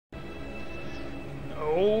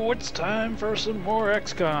Oh, it's time for some more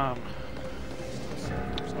XCOM.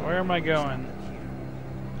 So where am I going?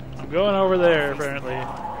 I'm going over there, apparently.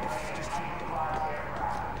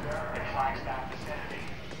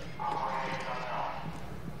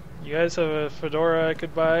 You guys have a fedora I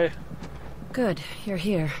could buy? Good, you're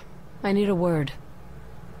here. I need a word.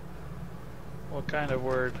 What kind of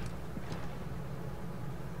word?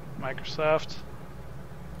 Microsoft?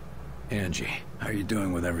 Angie, how are you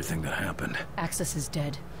doing with everything that happened? Axis is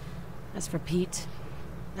dead. As for Pete,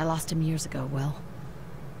 I lost him years ago, Will.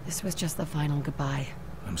 This was just the final goodbye.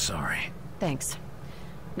 I'm sorry. Thanks.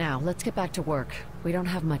 Now, let's get back to work. We don't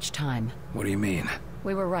have much time. What do you mean?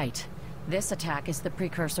 We were right. This attack is the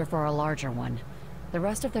precursor for a larger one. The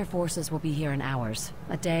rest of their forces will be here in hours.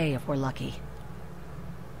 A day if we're lucky.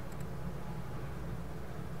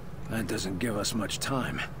 That doesn't give us much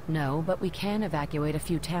time. No, but we can evacuate a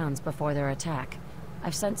few towns before their attack.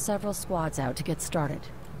 I've sent several squads out to get started.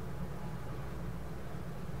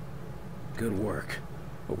 Good work.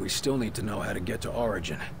 But we still need to know how to get to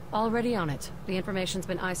Origin. Already on it. The information's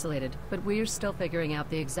been isolated, but we're still figuring out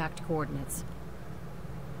the exact coordinates.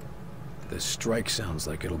 This strike sounds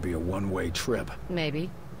like it'll be a one-way trip. Maybe.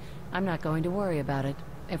 I'm not going to worry about it.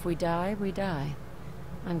 If we die, we die.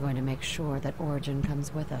 I'm going to make sure that Origin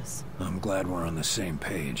comes with us. I'm glad we're on the same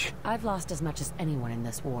page. I've lost as much as anyone in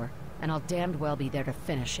this war, and I'll damned well be there to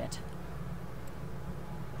finish it.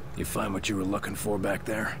 You find what you were looking for back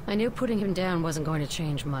there? I knew putting him down wasn't going to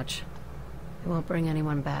change much. It won't bring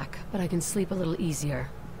anyone back, but I can sleep a little easier.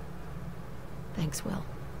 Thanks, Will,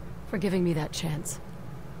 for giving me that chance.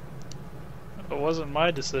 It wasn't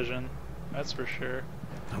my decision, that's for sure.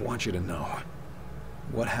 I want you to know.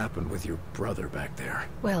 What happened with your brother back there?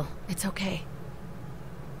 Will, it's okay.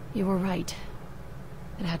 You were right.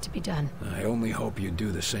 It had to be done. I only hope you'd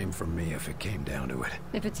do the same for me if it came down to it.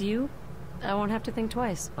 If it's you, I won't have to think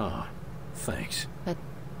twice. Ah, thanks. But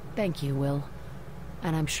thank you, Will.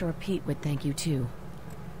 And I'm sure Pete would thank you too.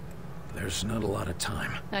 There's not a lot of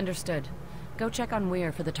time. Understood. Go check on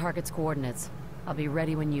Weir for the target's coordinates. I'll be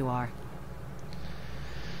ready when you are.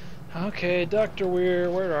 Okay, Dr. Weir,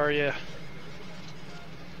 where are you?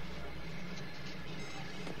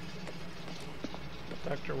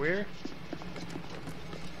 Dr. Weir?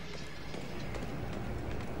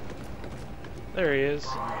 There he is.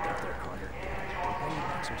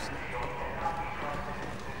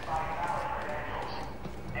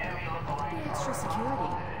 Extra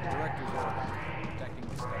security.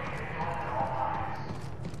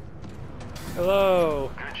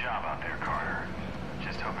 Hello. Good job out there, Carter.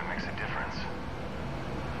 Just hope it makes a difference.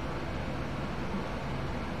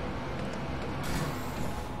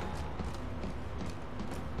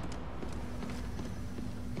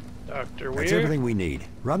 Dr. Weir? That's everything we need.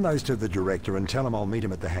 Run those to the director and tell him I'll meet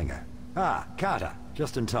him at the hangar. Ah, Carter,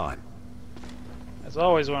 just in time. As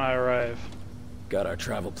always when I arrive. Got our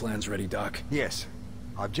travel plans ready, Doc? Yes.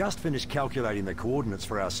 I've just finished calculating the coordinates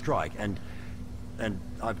for our strike, and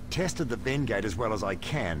I've tested the Ven gate as well as I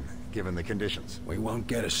can, given the conditions. We won't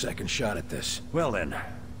get a second shot at this. Well then,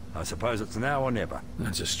 I suppose it's now or never.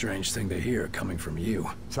 That's a strange thing to hear coming from you.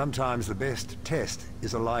 Sometimes the best test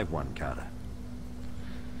is a live one, Carter.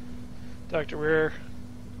 Dr. Weir,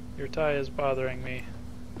 your tie is bothering me.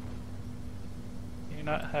 Can you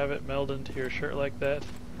not have it meld into your shirt like that?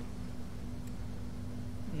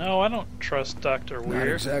 No, I don't trust Dr. Not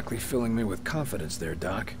Weir. exactly filling me with confidence there,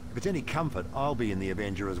 Doc. If it's any comfort, I'll be in the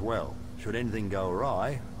Avenger as well. Should anything go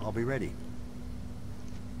awry, I'll be ready.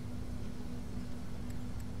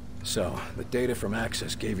 So, the data from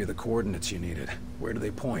Axis gave you the coordinates you needed. Where do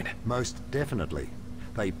they point? Most definitely.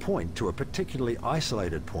 They point to a particularly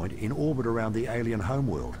isolated point in orbit around the alien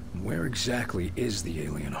homeworld. Where exactly is the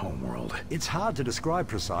alien homeworld? It's hard to describe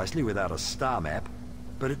precisely without a star map,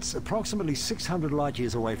 but it's approximately 600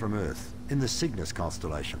 light-years away from Earth, in the Cygnus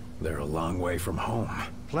constellation. They're a long way from home.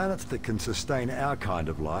 Planets that can sustain our kind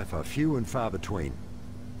of life are few and far between,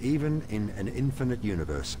 even in an infinite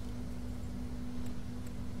universe.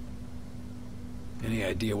 Any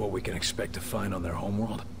idea what we can expect to find on their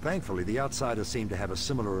homeworld? Thankfully, the outsiders seem to have a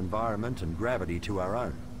similar environment and gravity to our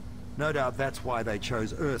own. No doubt that's why they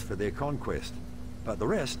chose Earth for their conquest. But the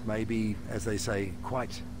rest may be, as they say,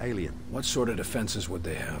 quite alien. What sort of defenses would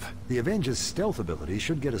they have? The Avengers' stealth ability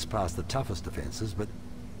should get us past the toughest defenses, but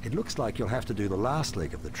it looks like you'll have to do the last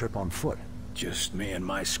leg of the trip on foot. Just me and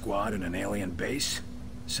my squad in an alien base?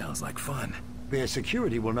 Sounds like fun. Their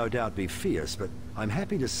security will no doubt be fierce, but I'm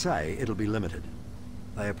happy to say it'll be limited.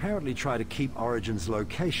 They apparently try to keep Origin's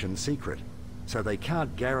location secret, so they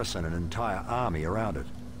can't garrison an entire army around it.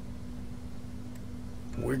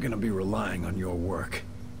 We're gonna be relying on your work.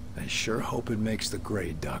 I sure hope it makes the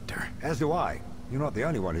grade, Doctor. As do I. You're not the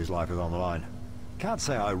only one whose life is on the line. Can't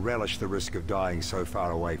say I relish the risk of dying so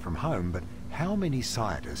far away from home, but how many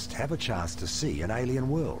scientists have a chance to see an alien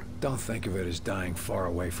world? Don't think of it as dying far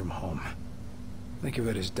away from home. Think of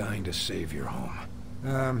it as dying to save your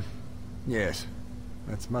home. Yes.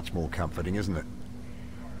 That's much more comforting, isn't it?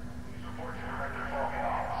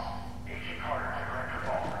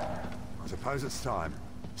 I suppose it's time.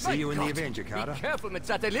 See you in the Avenger, Carter. Be careful with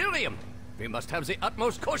that delirium! We must have the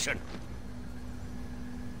utmost caution!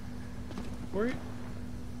 Where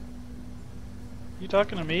you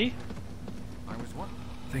talking to me?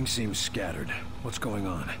 Things seem scattered. What's going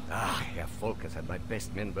on? Herr Volkers had my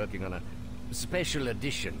best men working on a special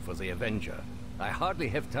edition for the Avenger. I hardly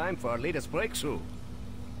have time for our latest breakthrough.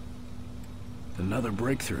 Another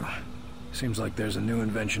breakthrough. Seems like there's a new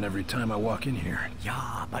invention every time I walk in here.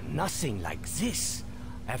 Yeah, but nothing like this.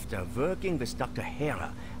 After working with Dr.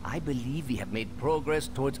 Hera, I believe we have made progress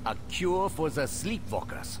towards a cure for the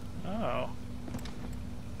Sleepwalkers. Oh.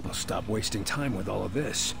 Well, stop wasting time with all of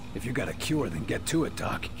this. If you got a cure, then get to it,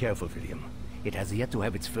 Doc. Careful, William. It has yet to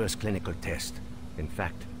have its first clinical test. In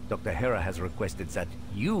fact, Dr. Hera has requested that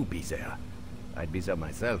you be there. I'd be there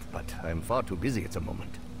myself, but I'm far too busy at the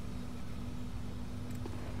moment.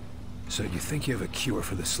 So you think you have a cure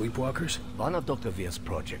for the Sleepwalkers? One of Dr. Veer's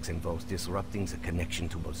projects involves disrupting the connection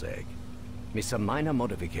to Mosaic. With some minor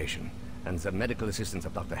modification, and the medical assistance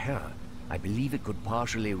of Dr. Hera, I believe it could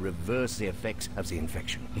partially reverse the effects of the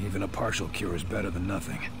infection. Even a partial cure is better than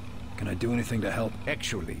nothing. Can I do anything to help?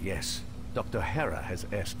 Actually, yes. Dr. Hera has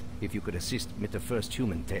asked if you could assist with the first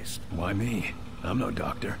human test. Why me? I'm no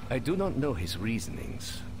doctor. I do not know his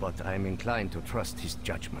reasonings, but I'm inclined to trust his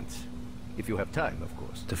judgment. If you have time, of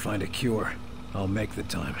course. To find a cure, I'll make the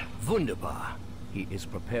time. Wunderbar. He is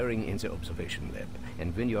preparing in the observation lab,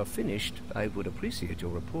 and when you are finished, I would appreciate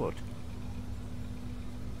your report.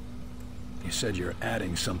 You said you're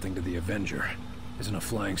adding something to the Avenger. Isn't a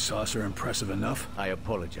flying saucer impressive enough? I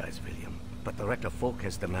apologize, William, but Director Falk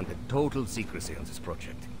has demanded total secrecy on this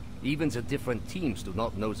project. Even the different teams do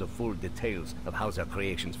not know the full details of how their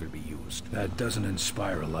creations will be used. That doesn't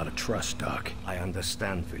inspire a lot of trust, Doc. I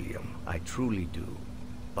understand, William. I truly do.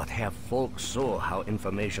 But Herr Falk saw how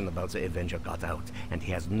information about the Avenger got out, and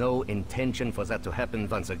he has no intention for that to happen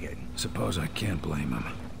once again. Suppose I can't blame him.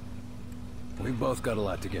 We've both got a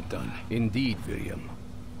lot to get done. Indeed, William.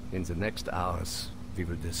 In the next hours, we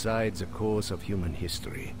will decide the course of human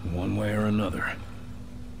history. One way or another.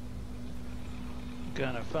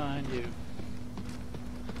 Gonna find you.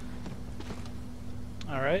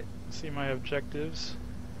 Alright, see my objectives.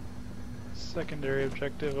 Secondary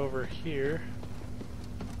objective over here.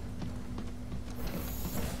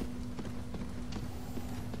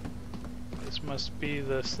 This must be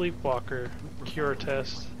the Sleepwalker cure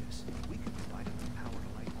test.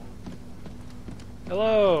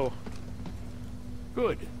 Hello!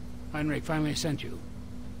 Good. Heinrich finally sent you.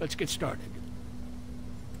 Let's get started.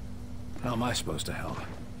 How am I supposed to help?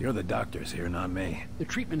 You're the doctors here, not me. The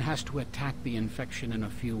treatment has to attack the infection in a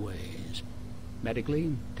few ways.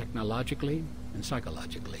 Medically, technologically, and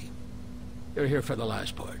psychologically. You're here for the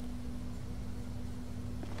last part.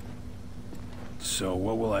 So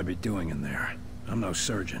what will I be doing in there? I'm no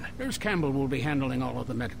surgeon. Nurse Campbell will be handling all of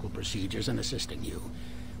the medical procedures and assisting you.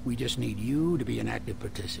 We just need you to be an active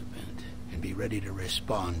participant and be ready to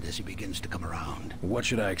respond as he begins to come around. What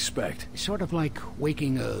should I expect? Sort of like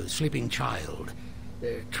waking a sleeping child.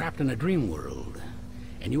 They're trapped in a dream world,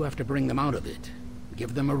 and you have to bring them out of it.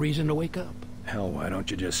 Give them a reason to wake up. Hell, why don't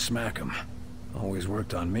you just smack them? Always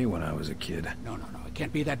worked on me when I was a kid. No. It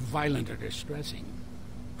can't be that violent or distressing.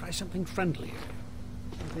 Try something friendlier.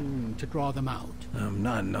 Something to draw them out. I'm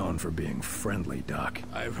not known for being friendly, Doc.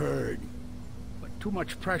 I've heard. But too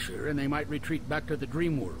much pressure and they might retreat back to the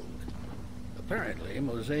dream world. Apparently,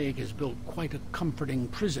 Mosaic has built quite a comforting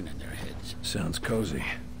prison in their heads. Sounds cozy.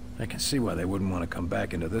 I can see why they wouldn't want to come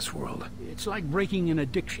back into this world. It's like breaking an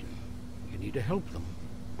addiction. You need to help them.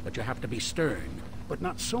 But you have to be stern, but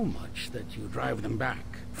not so much that you drive them back.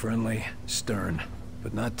 Friendly, stern,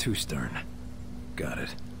 but not too stern. Got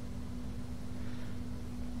it.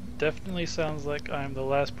 Definitely sounds like I'm the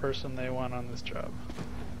last person they want on this job.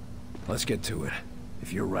 Let's get to it.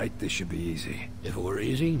 If you're right, this should be easy. If it were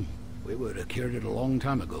easy, we would have cured it a long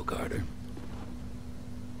time ago, Carter.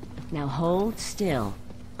 Now hold still.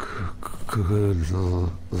 Good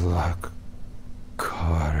luck,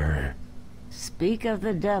 Carter. Speak of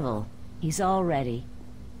the devil. He's all ready.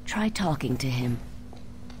 Try talking to him.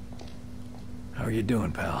 How are you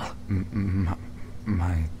doing, pal?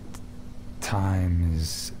 My time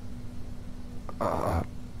is up.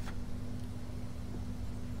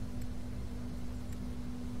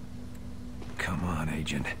 on,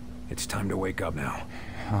 Agent. It's time to wake up now.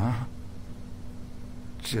 Huh?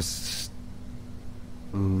 Just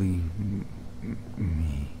leave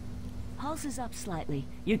me. Pulse is up slightly.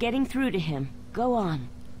 You're getting through to him. Go on.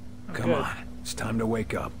 Come on. It's time to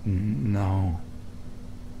wake up. No.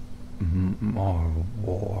 More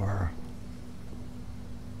war.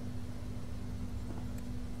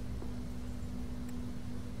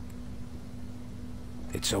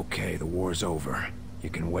 It's okay. The war's over. You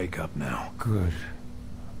can wake up now. Good.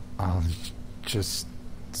 I'll just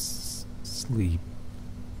sleep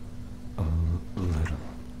a little.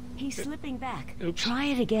 He's slipping back. Oops. Try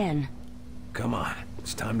it again. Come on.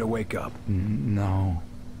 It's time to wake up. No.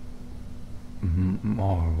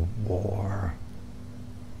 More war.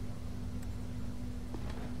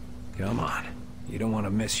 Come on. You don't want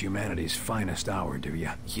to miss humanity's finest hour, do you?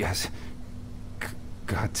 Yes.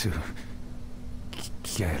 Got to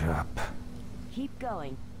get up. Keep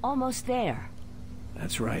going. Almost there.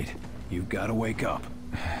 That's right. You've got to wake up.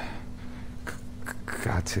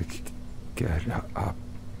 Got to get up.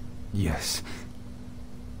 Yes.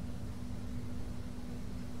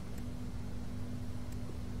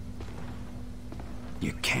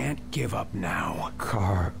 You can't give up now.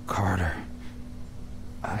 Carter.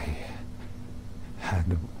 I had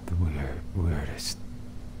the weirdest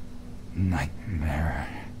nightmare.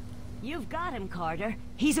 You've got him, Carter.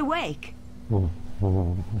 He's awake.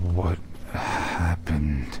 What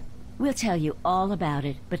happened? We'll tell you all about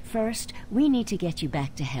it, but first, we need to get you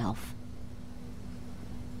back to health.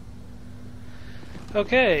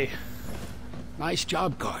 Okay. Nice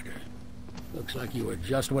job, Carter. Looks like you were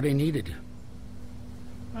just what he needed.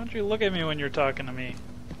 Why don't you look at me when you're talking to me?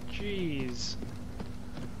 Jeez.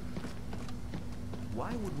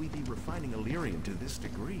 Why would we be refining Illyrium to this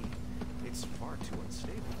degree? It's far too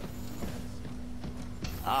unstable.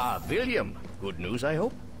 Ah, William. Good news, I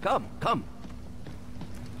hope. Come, come.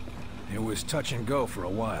 It was touch and go for a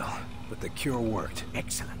while, but the cure worked.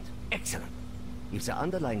 Excellent, excellent. If the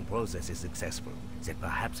underlying process is successful, then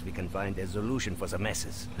perhaps we can find a solution for the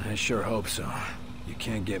messes. I sure hope so. You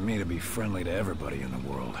can't get me to be friendly to everybody in the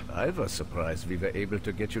world. I was surprised we were able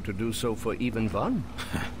to get you to do so for even one.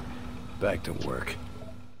 Back to work.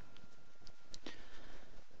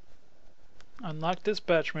 Unlock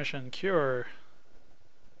dispatch mission. Cure.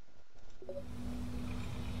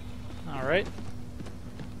 Alright.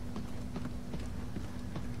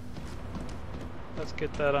 Let's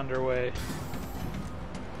get that underway.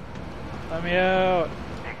 Let me out!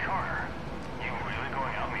 Hey Carter, you really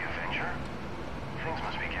going out on the adventure? Things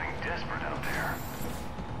must be getting desperate out there.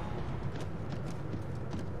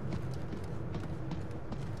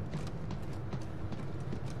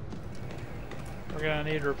 We're gonna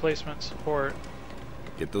need replacement support.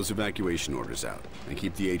 Get those evacuation orders out, and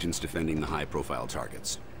keep the agents defending the high-profile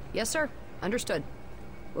targets. Yes, sir. Understood.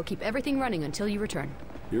 We'll keep everything running until you return.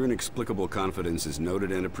 Your inexplicable confidence is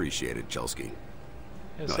noted and appreciated, Chelsky.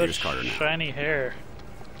 It's Here's such Carter now. shiny hair.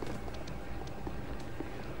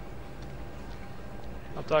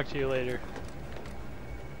 I'll talk to you later.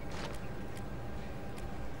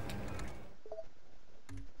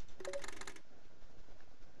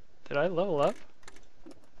 Did I level up?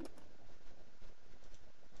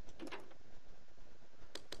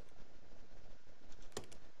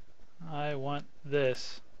 I want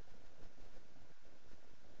this.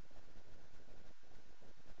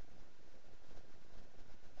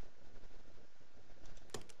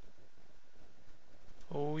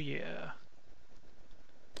 Oh yeah.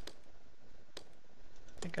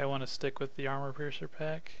 I think I want to stick with the armor piercer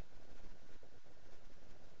pack.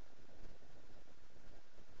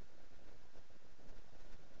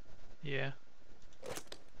 Yeah.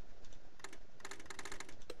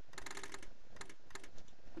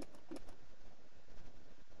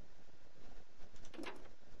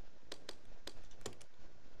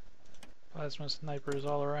 Plasma snipers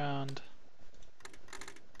all around.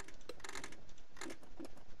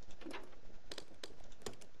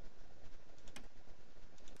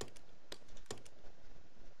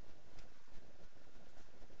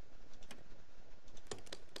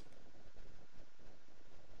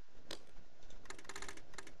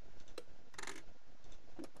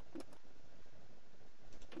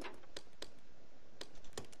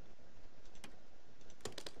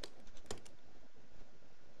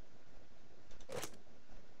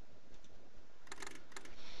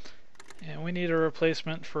 And we need a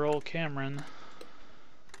replacement for old Cameron.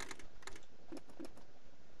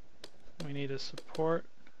 We need a support.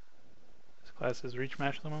 This class has reached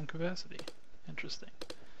maximum capacity. Interesting.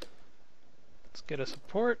 Let's get a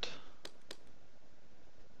support.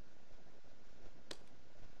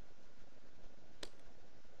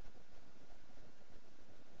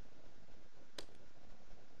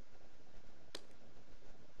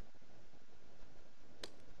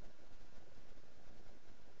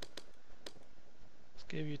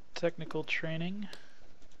 Gave you technical training.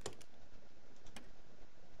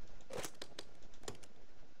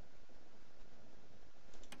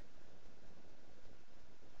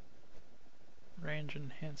 Range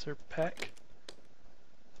enhancer pack.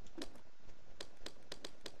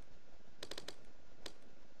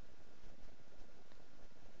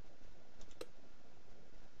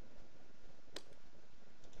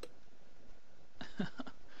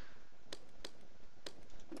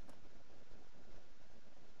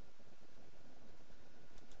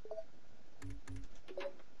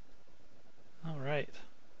 All right.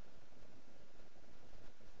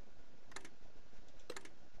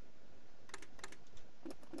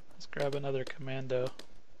 Let's grab another commando.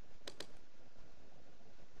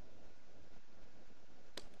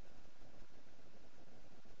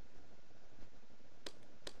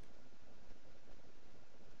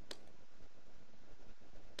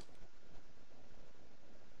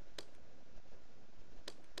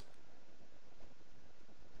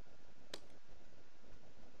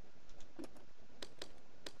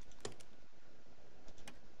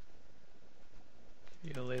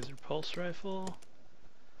 Give you a laser pulse rifle.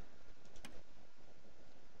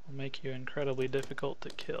 Will make you incredibly difficult to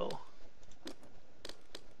kill.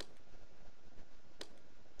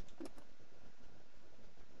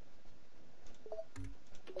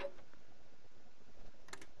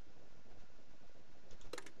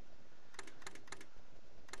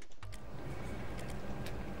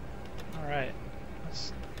 Alright,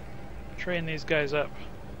 let's train these guys up.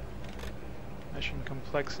 Mission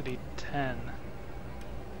complexity 10.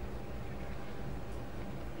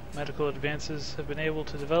 Medical advances have been able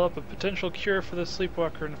to develop a potential cure for the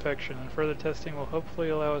sleepwalker infection, and further testing will hopefully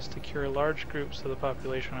allow us to cure large groups of the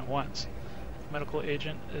population at once. A medical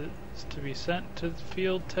agent is to be sent to the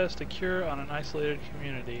field to test a cure on an isolated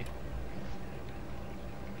community.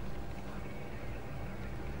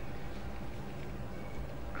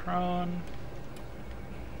 Kron,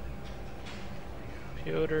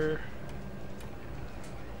 Piotr.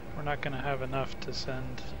 We're not going to have enough to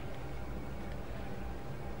send.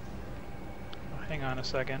 Hang on a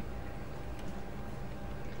second.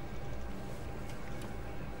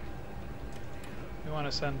 We want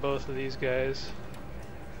to send both of these guys.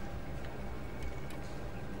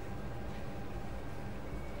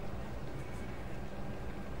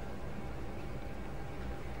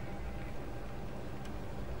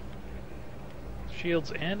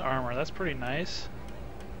 Shields and armor, that's pretty nice.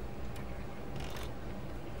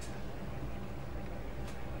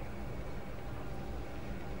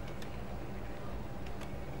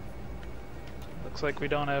 Looks like we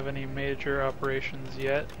don't have any major operations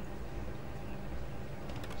yet,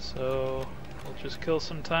 so we'll just kill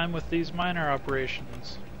some time with these minor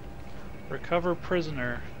operations. Recover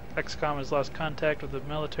prisoner. XCOM has lost contact with a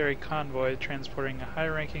military convoy transporting a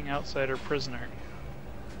high-ranking outsider prisoner.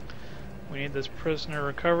 We need this prisoner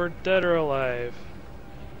recovered, dead or alive.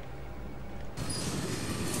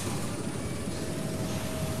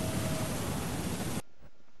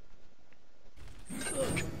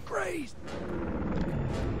 Crazed.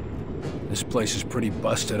 This place is pretty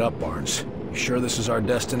busted up, Barnes. You sure this is our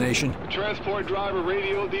destination? Transport driver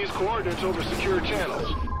radioed these coordinates over secure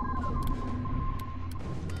channels.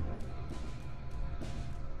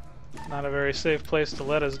 Not a very safe place to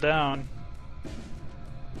let us down.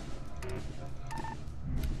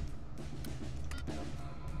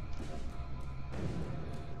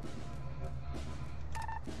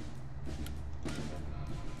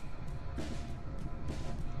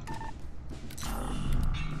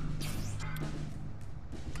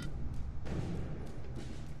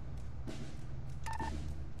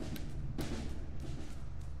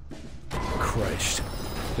 Christ.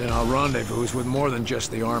 Then our rendezvous is with more than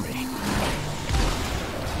just the army.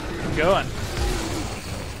 Keep going.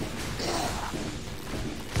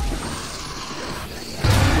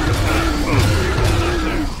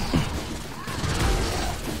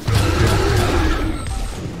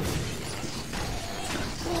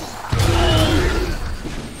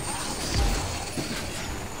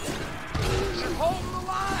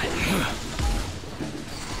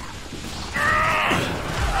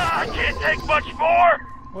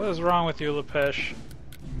 What is wrong with you, Lepesh?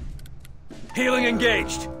 Healing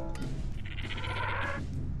engaged.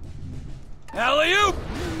 Alley-oop!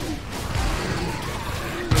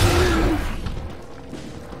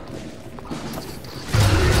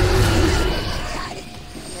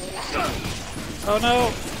 Oh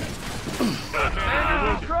no!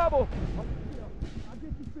 You're in trouble!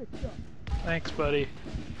 Thanks, buddy.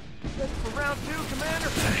 Ready for round 2, Commander?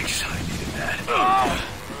 Thanks, I needed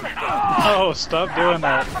that. Oh, stop doing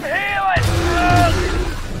that. I'm healing!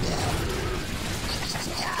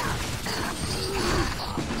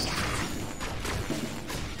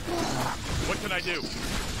 I do?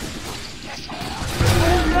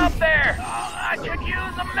 Hold up there! I could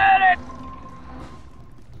use a medic!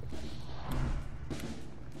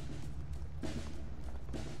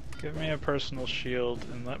 Give me a personal shield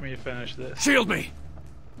and let me finish this. Shield me!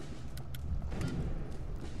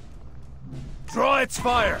 Draw its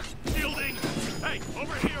fire! Shielding! Hey,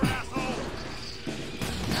 over here, asshole!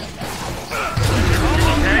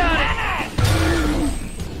 Almost got it!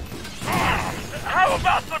 How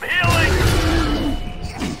about some healing?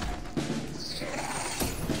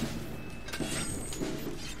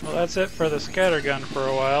 Well, that's it for the scattergun for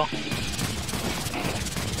a while.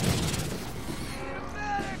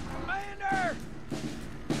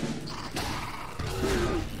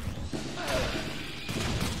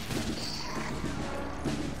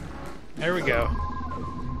 There we go.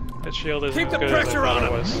 That shield isn't as good as I thought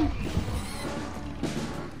it was.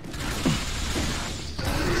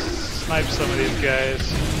 Snipe some of these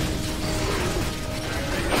guys.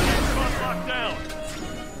 Locked down.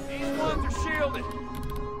 These ones are shielded.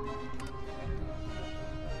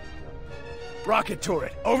 Rocket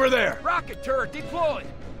turret, over there. Rocket turret deployed.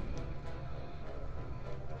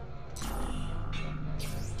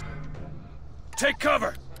 Take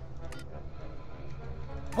cover.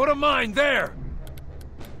 Put a mine there!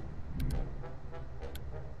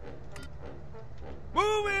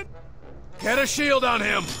 Move it! Get a shield on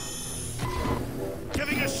him!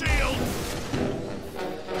 Giving a shield!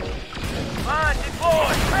 Mine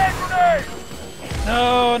deployed! Hand grenade!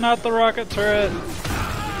 No, not the rocket turret.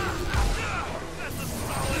 That's a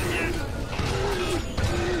solid hit!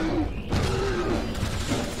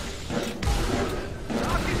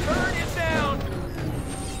 Rocket turret is down!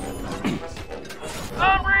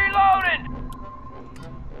 I'm reloading!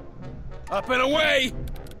 Up and away!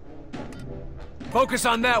 Focus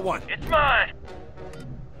on that one! It's mine!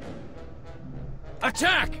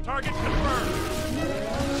 Attack! Target confirmed!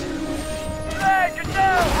 Hey, get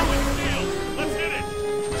down! Shield! Let's hit it!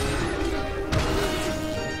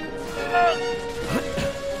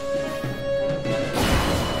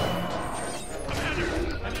 Commander!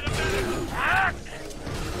 I need a medic! Ah!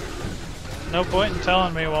 No point in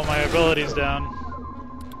telling me while my ability's down.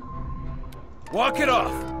 Walk it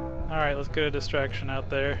off! Alright, let's get a distraction out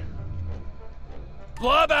there.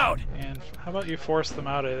 Blob out! And how about you force them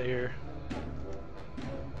out of here?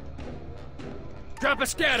 Drop a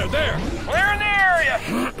scatter there! Clear in the area!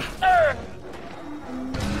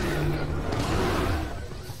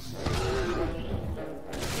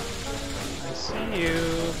 I see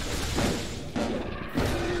you.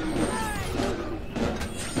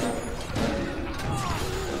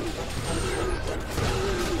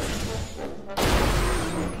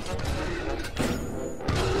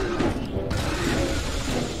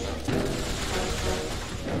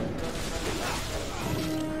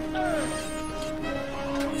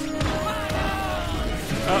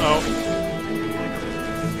 Uh-oh.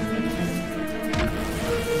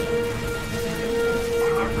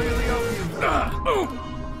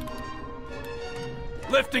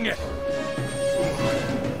 Lifting it!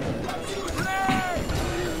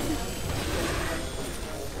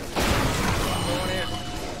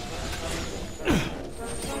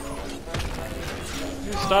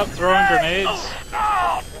 You stop throwing grenades.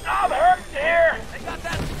 Oh, I'm hurt here! They got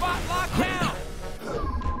that spot locked down!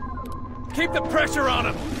 Keep the pressure on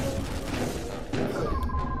him!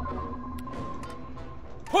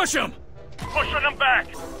 Push him! Pushing them back!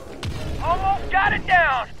 Almost got it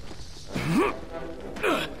down!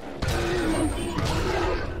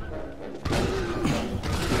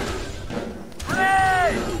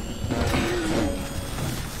 Grenade!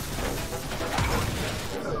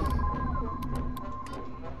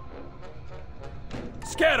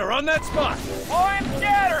 Scatter on that spot! I'm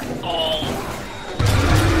scatter! Oh!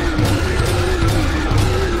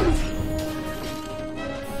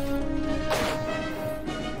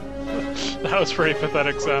 That was pretty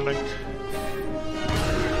pathetic sounding.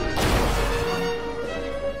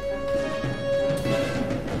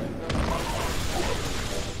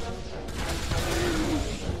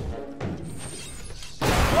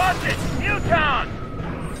 Watch it! Muton!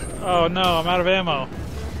 Oh no, I'm out of ammo.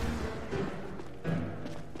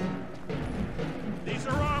 These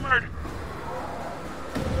are armored!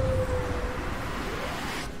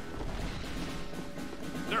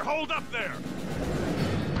 They're holed up there!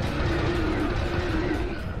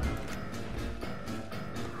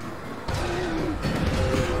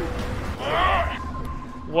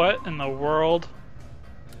 What in the world?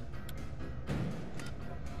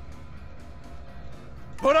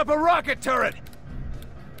 Put up a rocket turret!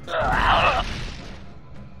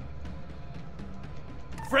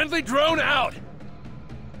 Friendly drone out!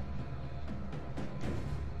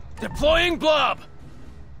 Deploying blob!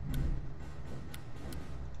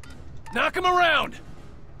 Knock him around!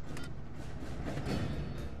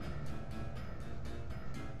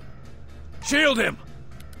 Shield him!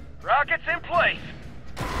 Rockets in place!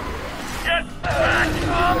 Get back!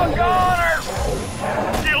 I'm a goner!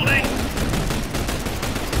 Shielding!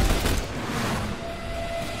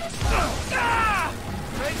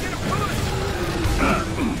 Making a push!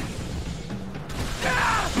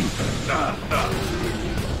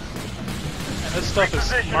 And this stuff is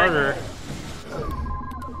smarter.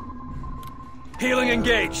 Healing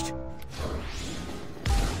engaged.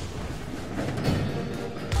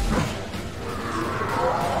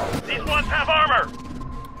 These ones have armor!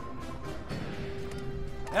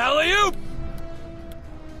 Alley-oop!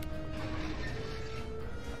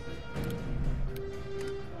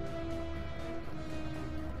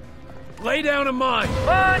 Lay down a mine!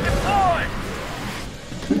 Mine deployed!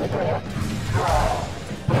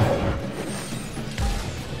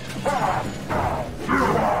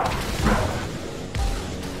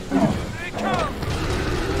 They come!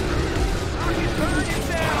 Rocket's burning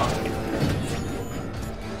down!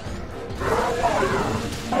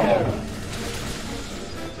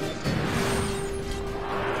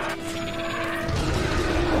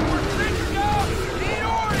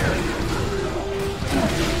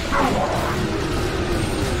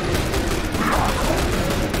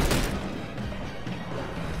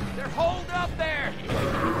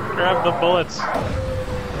 Grab the bullets.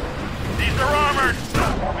 These are armored!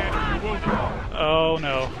 Oh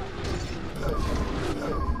no.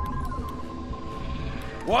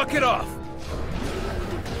 Walk it off!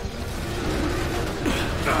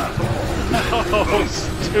 Oh,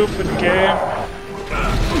 stupid game.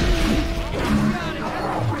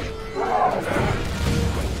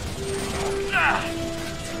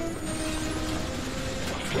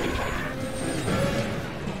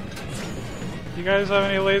 You guys have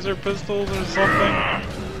any laser pistols or something?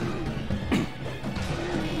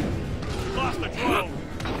 Lost the drone!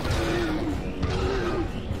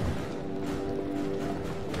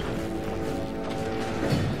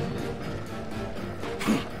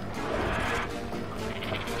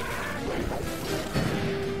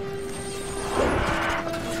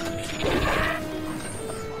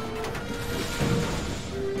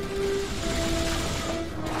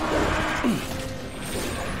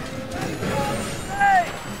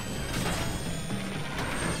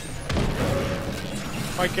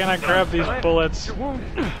 Why can't I grab these bullets?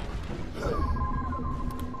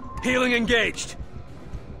 Healing engaged.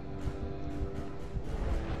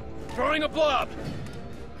 Throwing a blob.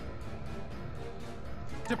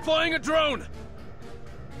 Deploying a drone.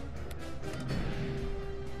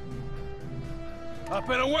 Up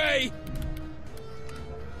and away.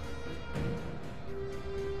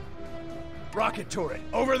 Rocket turret,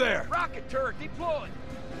 over there. Rocket turret deployed!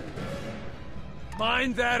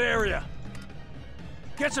 Mind that area.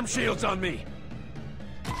 Get some shields on me.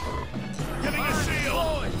 Giving a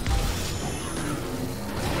shield!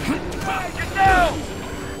 Get down!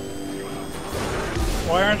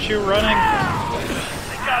 Why aren't you running?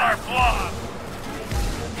 They got our blob!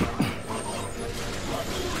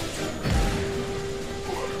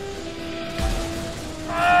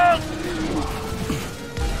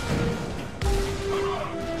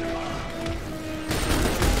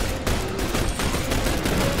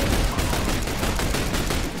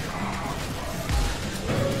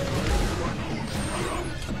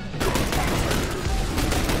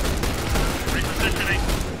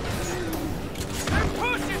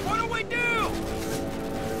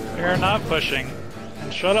 You're not pushing.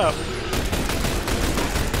 And shut up.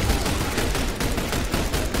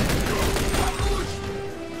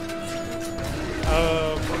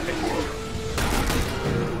 Okay.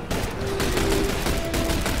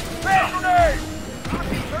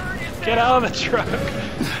 Get out of the truck!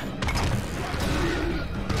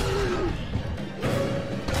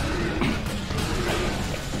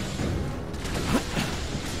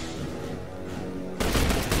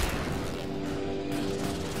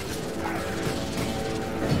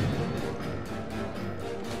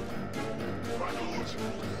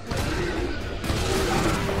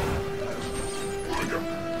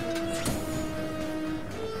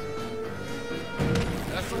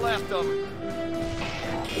 That's the last of them.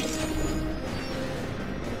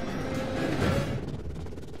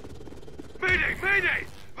 Mayday! Mayday!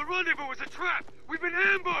 The rendezvous was a trap! We've been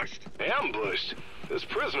ambushed! Ambushed? This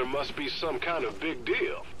prisoner must be some kind of big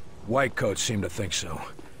deal. Whitecoats seem to think so.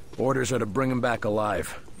 Orders are to bring him back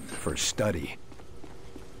alive. For study.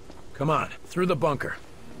 Come on, through the bunker.